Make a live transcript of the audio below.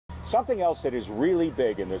Something else that is really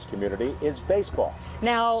big in this community is baseball.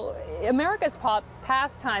 Now, America's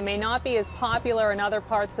pastime may not be as popular in other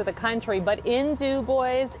parts of the country, but in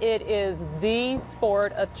DuBois, it is the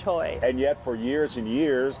sport of choice. And yet, for years and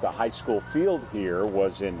years, the high school field here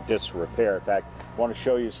was in disrepair. In fact, I want to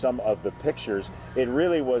show you some of the pictures. It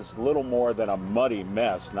really was little more than a muddy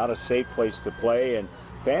mess, not a safe place to play, and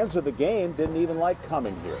fans of the game didn't even like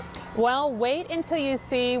coming here. Well, wait until you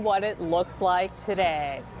see what it looks like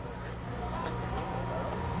today.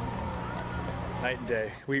 Night and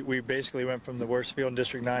day. We basically went from the worst field in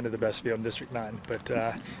District 9 to the best field in District 9, but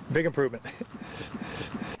big improvement.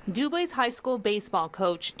 DuBois High School baseball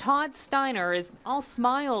coach Todd Steiner is all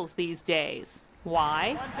smiles these days.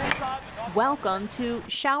 Why? Welcome to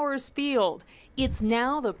Showers Field. It's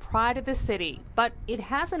now the pride of the city, but it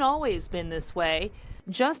hasn't always been this way.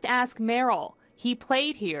 Just ask Merrill. He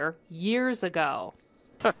played here years ago.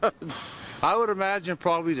 I would imagine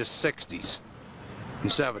probably the 60s and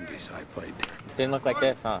 70s I played there. Didn't look like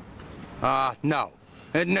this, huh? No.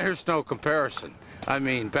 And there's no comparison. I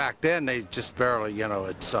mean, back then they just barely,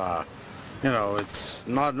 it's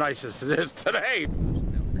not nice as it is today.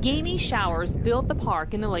 Gamey Showers built the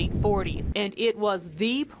park in the late 40s, and it was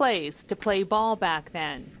the place to play ball back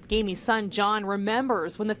then. Gamey's son John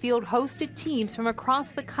remembers when the field hosted teams from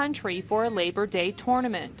across the country for a Labor Day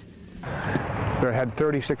tournament. There had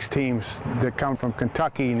 36 teams that come from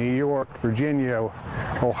Kentucky, New York, Virginia,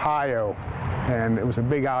 Ohio, and it was a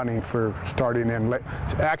big outing for starting in.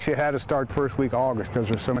 Actually, it had to start first week of August because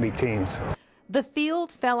there's so many teams. The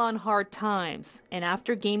field fell on hard times, and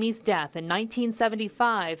after Gamey's death in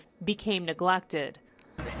 1975, became neglected.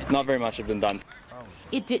 Not very much had been done.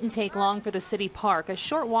 It didn't take long for the city park, a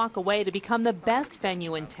short walk away, to become the best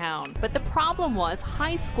venue in town. But the problem was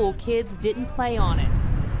high school kids didn't play on it.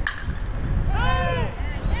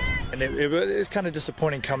 And it was kind of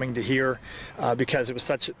disappointing coming to here because it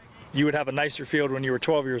was you would have a nicer field when you were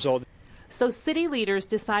 12 years old. So city leaders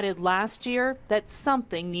decided last year that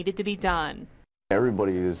something needed to be done.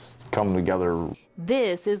 Everybody is coming together.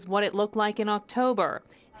 This is what it looked like in October.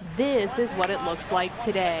 This is what it looks like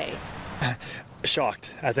today.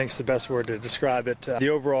 Shocked, I think is the best word to describe it. The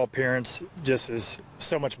overall appearance just is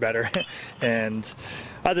so much better. And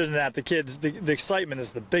other than that, the kids, the excitement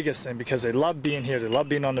is the biggest thing because they love being here, they love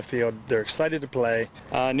being on the field, they're excited to play.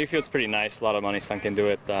 New field's pretty nice, a lot of money sunk into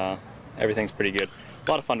it. Everything's pretty good. A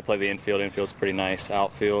lot of fun to play the infield. Infield's pretty nice.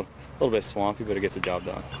 Outfield, a little bit swampy, but it gets the job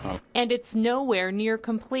done. And it's nowhere near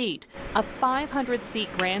complete. A 500-seat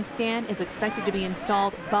grandstand is expected to be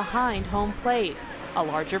installed behind home plate. A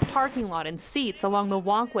larger parking lot and seats along the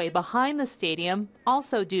walkway behind the stadium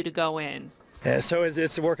also due to go in. Yeah, so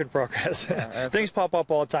it's a work in progress. Things pop up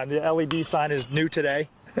all the time. The LED sign is new today.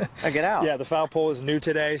 Get out. Yeah, the foul pole is new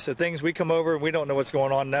today. So we come over and we don't know what's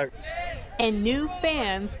going on now. And new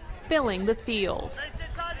fans filling the field.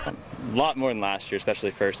 A lot more than last year, especially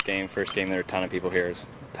first game. First game, there were a ton of people here. It was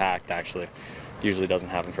packed, actually. Usually doesn't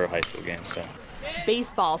happen for a high school game, so.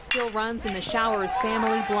 Baseball still runs in the Showers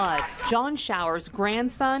family blood. John Showers'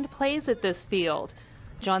 grandson plays at this field.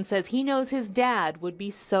 John says he knows his dad would be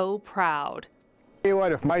so proud. Tell you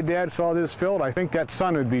what, if my dad saw this field, I think that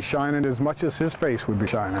sun would be shining as much as his face would be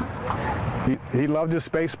shining. He loved his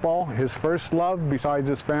baseball. His first love, besides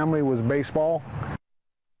his family, was baseball.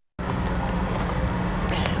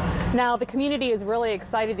 Now, the community is really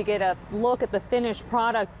excited to get a look at the finished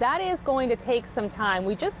product. That is going to take some time.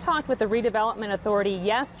 We just talked with the Redevelopment Authority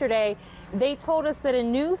yesterday. They told us that a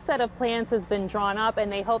new set of plans has been drawn up, and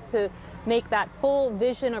they hope to make that full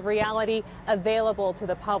vision of reality available to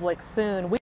the public soon.